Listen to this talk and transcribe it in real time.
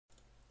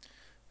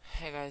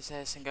Hey guys,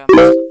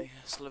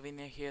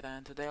 RacingGamerSlovenia here,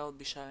 and today I'll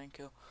be showing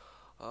you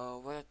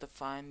where to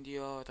find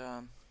your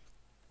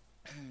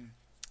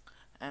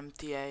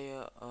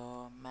MTA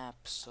map.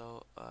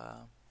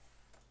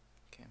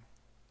 Okay,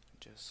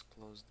 just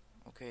closed.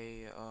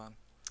 Okay,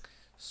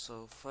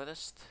 so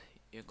first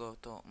you go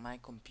to my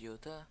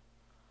computer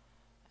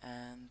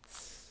and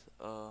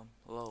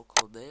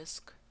local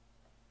disk,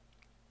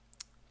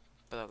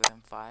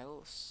 program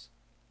files,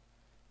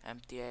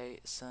 MTA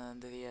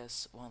San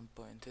Andreas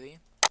 1.3.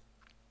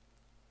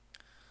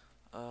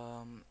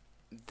 Um,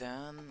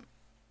 then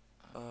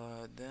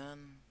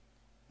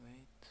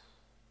wait,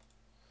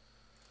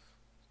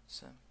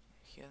 so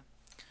here.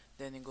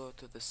 Then you go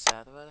to the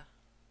server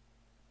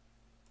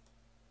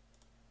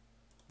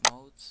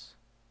modes,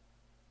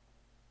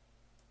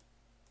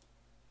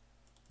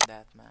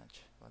 that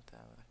match,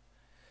 whatever,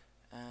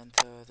 and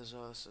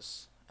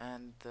resources.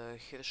 And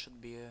here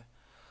should be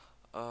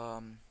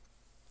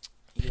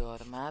your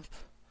map.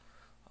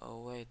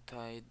 Oh wait,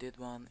 I did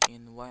one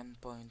in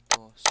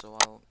 1.2, so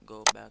I'll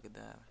go back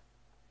there.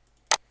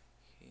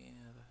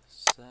 Here,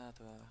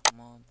 server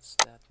mods,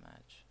 that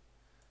match,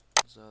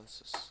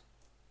 resources,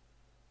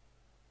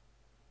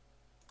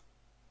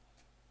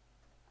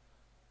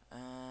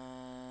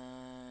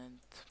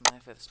 and my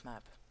first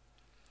map.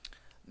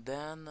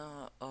 Then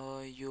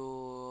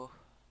you,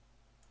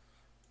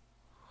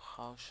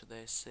 how should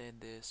I say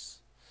this?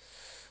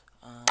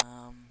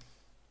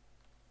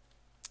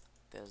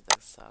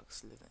 That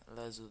sucks.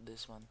 Let's do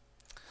this one.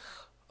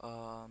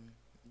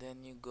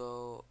 Then you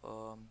go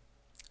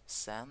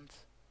send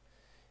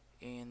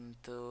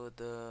into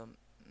the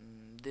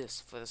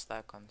this first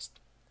icon,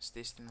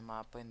 in the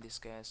map in this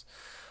case,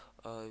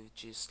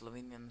 which is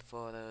Slovenian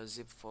for a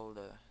zip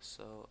folder.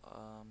 So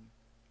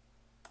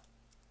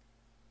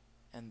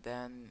and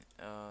then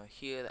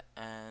here,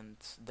 and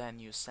then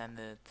you send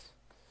it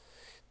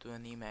to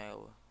an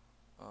email,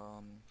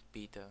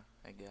 Peter,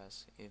 I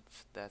guess,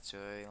 if that's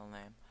your real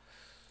name.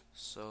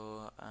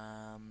 So